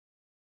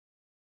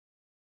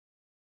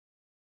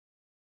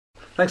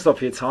Thanks a lot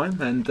for your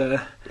time. And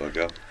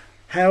Okay.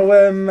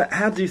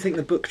 how do you think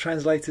the book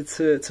translated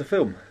to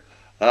film?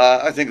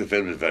 I think the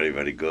film is very,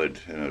 very good.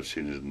 I've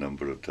seen it a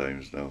number of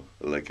times now.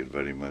 I like it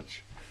very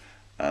much,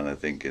 and I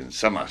think in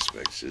some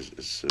aspects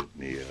it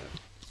certainly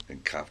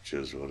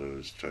captures what I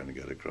was trying to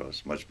get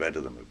across much better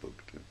than my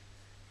book did.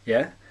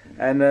 Yeah.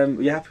 And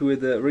were you happy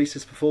with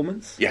Reese's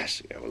performance?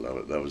 Yes, yeah.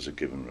 Well, that was a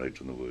given right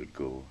from the word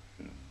go.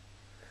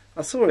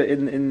 I saw it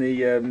in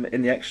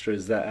the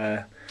extras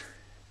that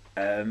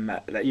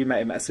you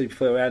met him at Super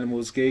Furry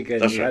Animals gig,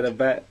 and That's you right. had a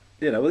bet.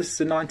 Well, this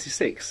is in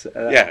 '96.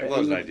 Yeah, it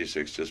was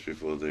 '96, just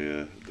before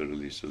the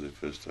release of the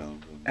first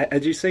album.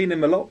 Had you seen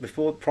him a lot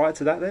prior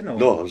to that then? Or?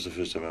 No, that was the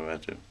first time I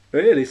met him.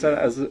 Really? So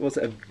that was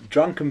it a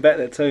drunken bet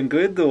that turned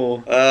good, or?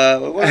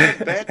 It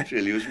wasn't a bet,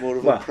 really. It was more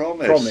of a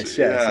promise. Promise,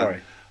 yeah.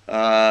 Sorry.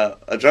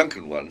 A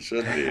drunken one,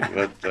 certainly,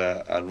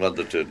 but and one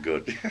that turned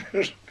good.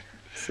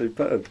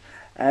 Superb.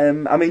 I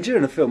mean,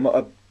 during the film,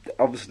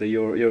 obviously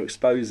you're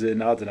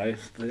exposing, I don't know,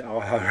 the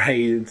IRA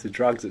into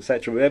drugs,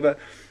 etc. But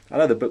I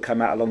know the book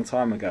came out a long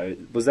time ago.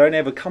 Was there any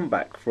ever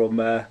comeback from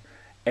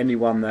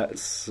anyone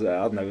that's I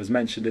don't know was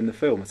mentioned in the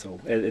film at all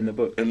in the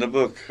book? In the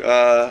book,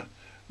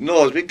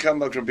 no, there's been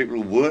comeback from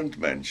people who weren't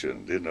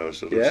mentioned.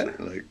 Sort of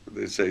like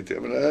they say. I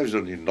mean, I was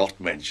only not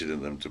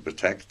mentioning them to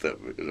protect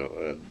them.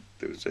 And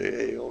they would say,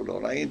 "Hey, hold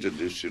on, I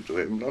introduced you to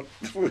him, not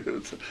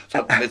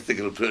that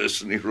mythical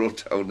person he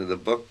wrote down in the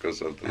book or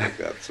something like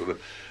that." So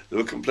there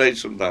were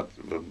complaints from that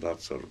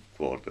sort of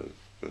quarter.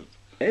 But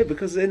yeah,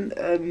 because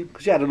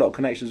because you had a lot of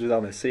connections with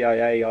the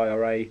CIA,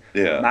 IRA,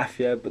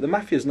 Mafia, but the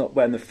Mafia's not,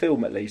 well, in the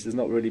film at least, is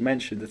not really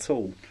mentioned at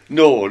all.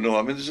 No. I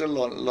mean, there's a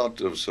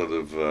lot of sort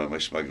of my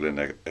smuggling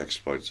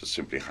exploits that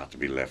simply had to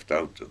be left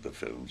out of the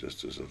film just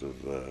to sort of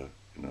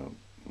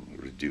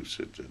reduce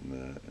it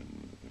in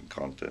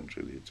content,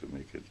 really, to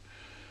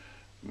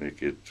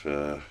make it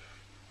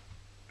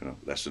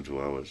less than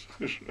 2 hours.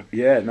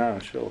 Yeah, no,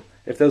 sure.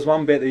 If there was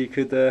one bit that you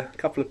could, a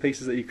couple of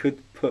pieces that you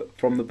could put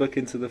from the book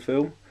into the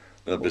film.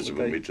 Bits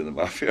about meeting the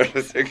Mafia,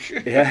 I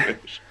think. Yeah.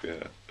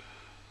 Yeah.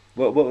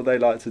 What would they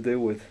like to deal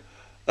with?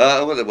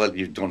 Well,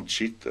 you don't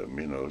cheat them,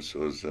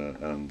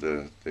 and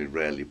they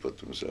rarely put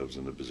themselves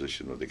in a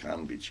position where they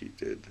can be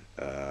cheated.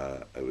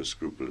 I was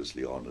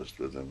scrupulously honest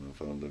with them. I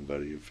found them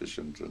very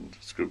efficient and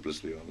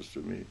scrupulously honest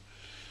with me.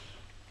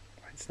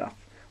 Great stuff.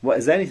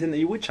 Is there anything that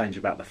you would change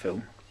about the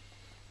film?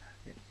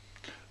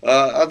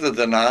 Other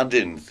than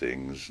adding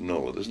things,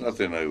 no, there's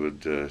nothing I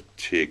would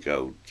take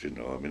out, I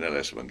mean,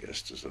 unless one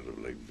gets to sort of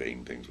like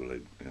vain things,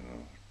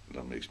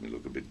 that makes me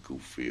look a bit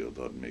goofy, or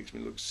that makes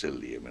me look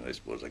silly. I mean, I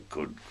suppose I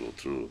could go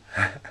through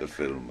the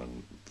film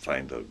and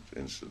find out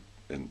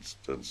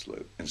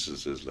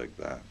instances like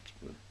that.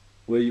 But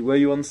were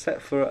you on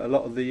set for a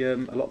lot of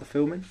the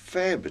filming?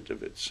 Fair bit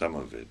of it, some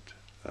of it.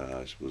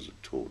 I suppose a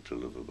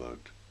total of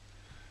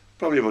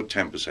probably about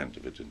 10%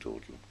 of it in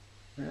total.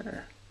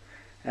 Yeah.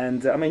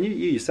 And I mean, you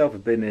yourself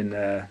have been in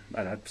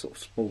sort of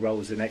small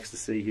roles in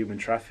Ecstasy, Human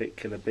Traffic,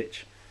 Killer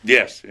Bitch.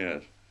 Yes.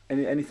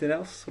 Anything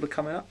else sort of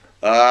coming up?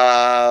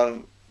 I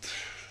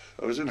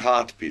was in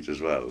Heartbeat as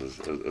well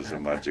as a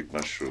magic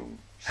mushroom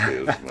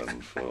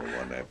salesman for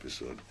one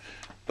episode.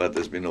 But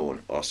there's been no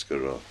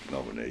Oscar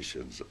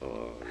nominations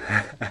or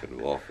kind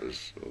of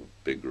offers or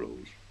big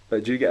roles.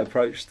 But do you get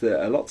approached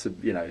a lot to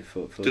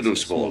to do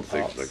small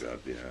things like that?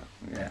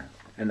 Yeah.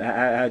 And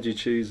how do you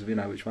choose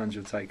which ones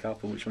you'll take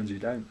up and which ones you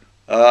don't?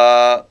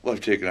 Well, I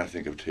think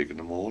I've taken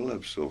them all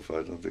up so far.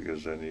 I don't think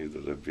there's any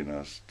that I've been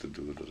asked to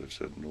do that I've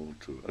said no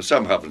to.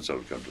 Some haven't sort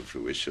of come to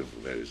fruition for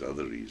various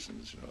other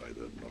reasons,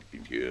 either not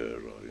been here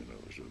or,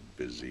 sort of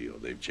busy, or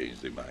they've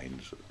changed their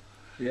minds. So.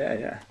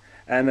 Yeah.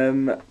 And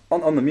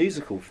on the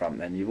musical front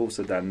then, you've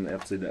also done,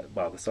 obviously,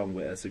 the song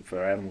with Super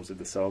Furry Animals with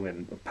the song,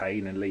 and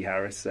Pain and Lee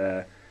Harris.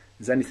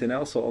 Is there anything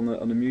else on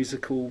the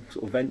musical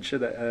sort of venture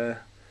that...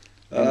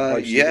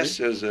 yes,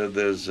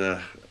 there's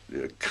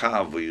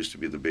Cav, who used to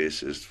be the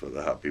bassist for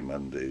the Happy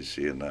Mondays,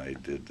 he and I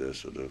did a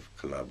sort of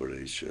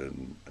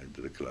collaboration. I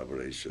did a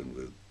collaboration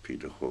with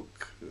Peter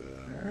Hook,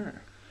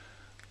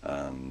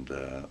 and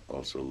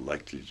also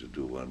likely to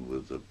do one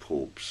with the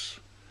Popes.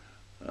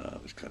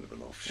 It was kind of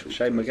an offshoot.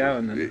 Shane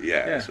MacGowan.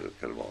 Yeah, so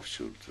kind of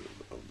offshoot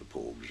of the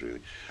Popes,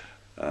 really.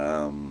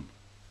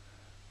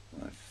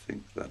 I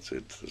think that's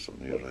it. There's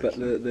only right. But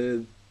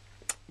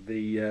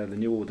the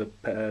New Order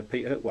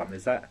Peter Hook one,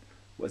 has that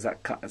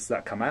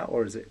come out,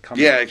 or is it come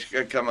out? Yeah,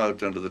 it come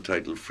out under the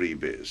title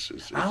Freebase.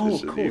 It's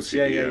of course,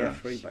 yeah,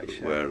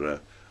 Freebase. Yeah. Where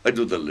I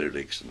do the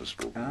lyrics and the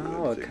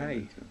spoken word thing.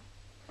 Okay.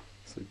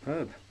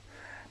 Superb.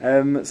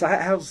 So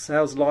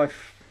how's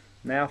life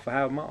now for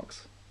Howard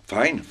Marks?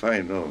 Fine.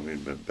 No, I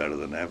mean, better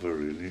than ever,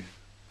 really.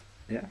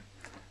 Yeah.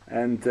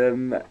 And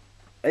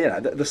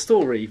the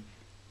story.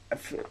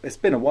 It's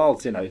been a while,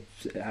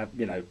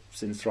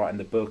 since writing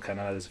the book, and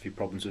I know there's a few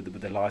problems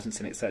with the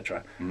licensing,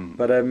 etc.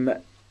 But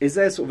is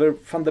there sort of a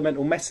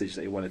fundamental message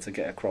that you wanted to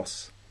get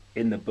across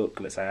in the book,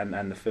 let's say,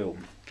 and the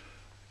film?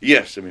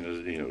 Yes, I mean,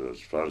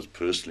 as far as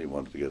personally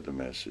wanted to get the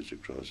message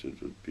across,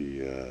 it would be,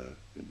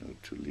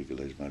 to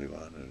legalize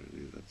marijuana.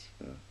 Really,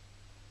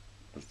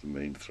 that's the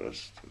main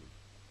thrust.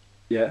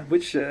 Yeah,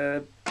 which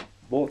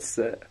what's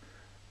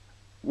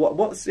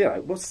what's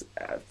what's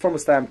from a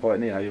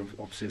standpoint, you're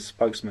obviously a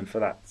spokesman for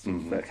that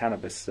for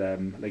cannabis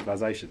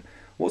legalization.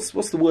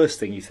 What's the worst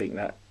thing you think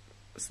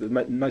that's the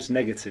most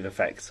negative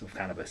effects of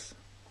cannabis?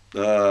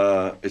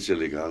 It's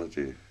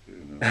illegality,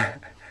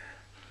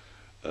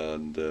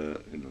 and the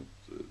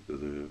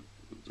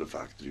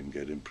fact that you can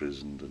get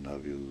imprisoned and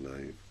have your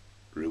life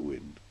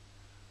ruined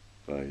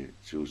by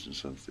choosing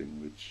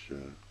something which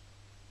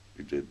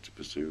you did to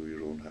pursue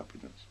your own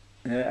happiness.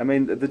 Yeah, I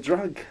mean the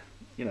drug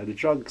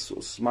sort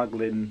of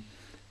smuggling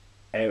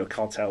area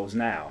cartels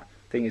now,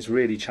 I think it's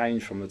really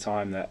changed from the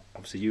time that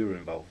obviously you were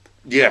involved.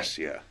 Yes,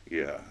 yeah.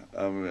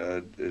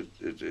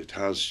 It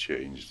has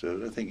changed.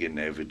 I think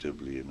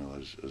inevitably,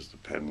 as the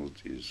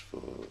penalties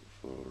for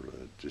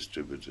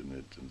distributing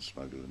it and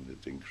smuggling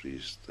it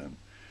increased, then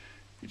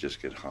you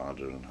just get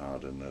harder and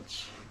harder, and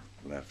that's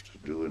left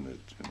doing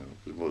it.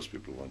 Because most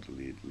people want to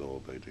lead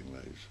law-abiding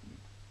lives.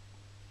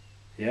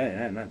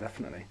 Yeah, no,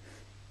 definitely.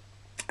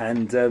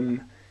 And I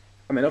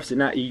mean, obviously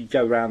now you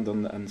go around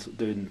and sort of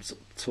doing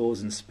sort of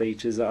tours and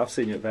speeches. I've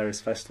seen you at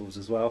various festivals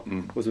as well.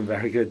 Wasn't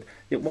very good.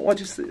 Yeah, why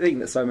do you think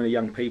that so many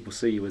young people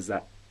see you as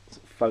that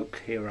sort of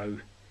folk hero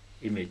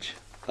image?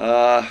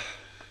 Obviously,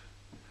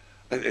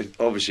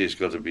 it's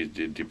got to be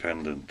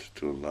dependent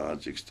to a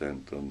large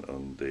extent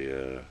on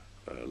their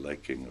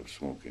liking of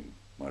smoking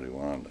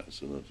marijuana,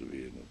 so that would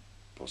be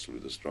possibly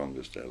the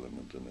strongest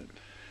element in it.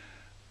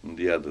 And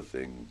the other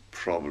thing,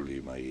 probably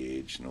my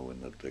age,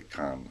 knowing that I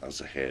can, as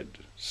a head,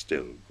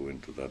 still go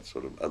into that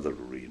sort of other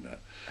arena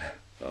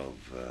of,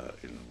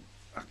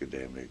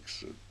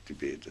 academics,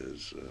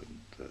 debaters,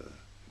 and,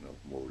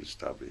 more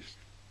established,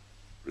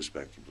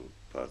 respectable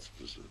parts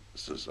of the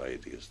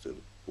society are still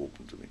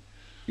open to me.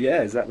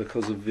 Yeah, is that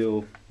because of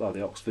the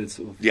Oxford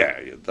sort of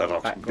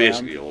that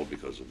basically all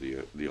because of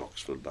the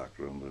Oxford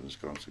background and its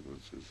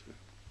consequences.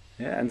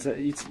 Yeah, and so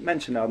you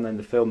mentioned in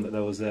the film that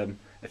there was a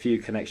few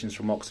connections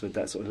from Oxford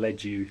that sort of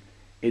led you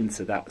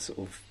into that sort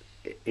of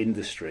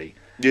industry.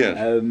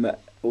 Yeah.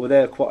 Were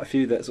there quite a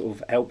few that sort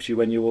of helped you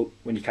when you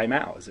came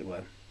out, as it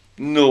were?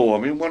 No, I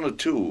mean one or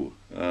two,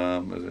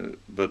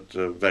 but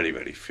very,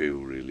 very few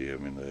really. I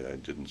mean, I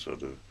didn't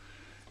sort of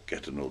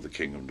get to know the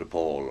King of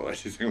Nepal or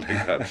anything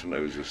like that when I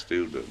was a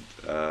student.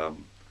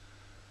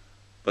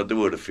 But there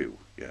were a few,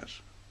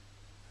 yes.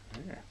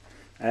 Yeah.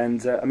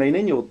 And I mean,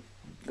 in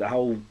the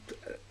whole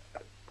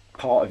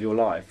part of your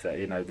life that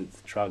the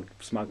drug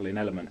smuggling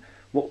element,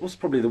 what was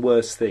probably the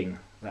worst thing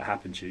that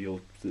happened to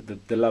you?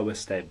 The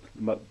lowest ebb,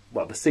 the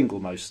single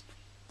most,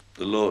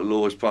 the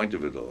lowest point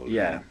of it all.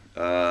 Yeah.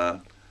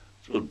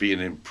 So being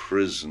in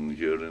prison,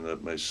 hearing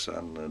that my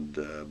son had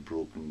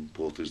broken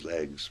both his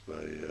legs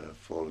by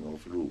falling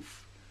off a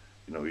roof.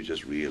 You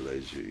just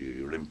realise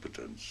your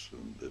impotence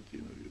and that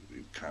you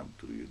can't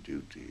do your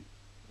duty.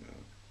 You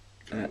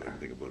can't do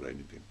anything about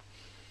anything.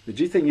 Did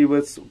you think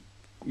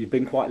you've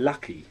been quite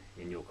lucky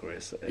in your career,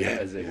 as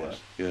it were?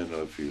 Yeah,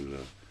 no, I feel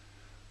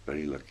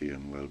very lucky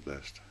and well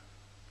blessed,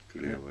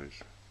 career-wise.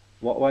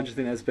 Yeah. Why do you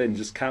think there's been?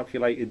 Just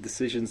calculated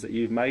decisions that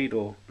you've made,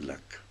 or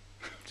luck?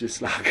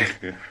 Just luck.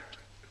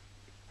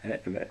 Yeah,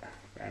 fair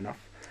enough.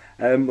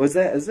 Is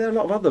there a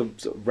lot of other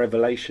sort of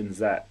revelations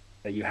that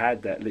you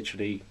had that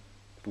literally,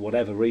 for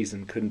whatever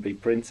reason, couldn't be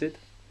printed?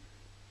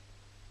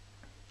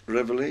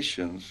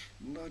 Revelations?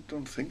 No, I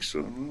don't think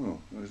so.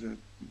 No, I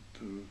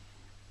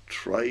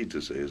tried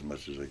to say as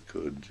much as I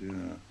could.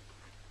 Yeah.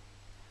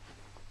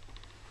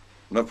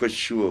 Not quite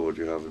sure what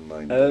you have in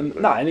mind.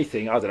 No,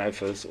 anything. I don't know,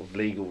 for sort of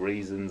legal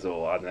reasons,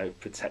 or I don't know,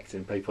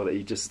 protecting people that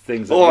you just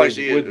things. That I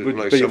see. Would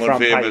like be someone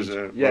famous.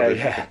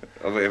 Yeah.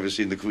 Have I ever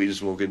seen the Queen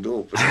smoking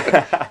dope?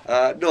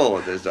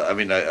 No, I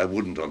mean, I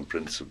wouldn't, on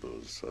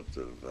principle, sort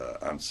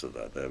of answer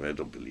that. I mean, I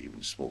don't believe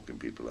in smoking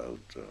people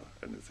out or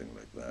anything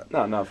like that.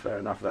 No, fair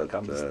enough. That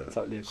comes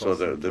totally across.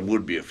 So there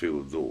would be a few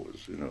of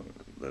those,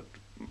 that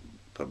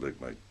public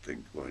might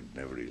think, well, I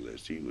never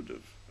realised he would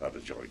have had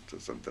a joint or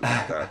something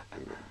like that.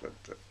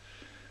 But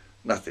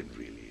nothing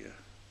really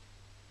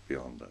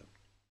beyond that.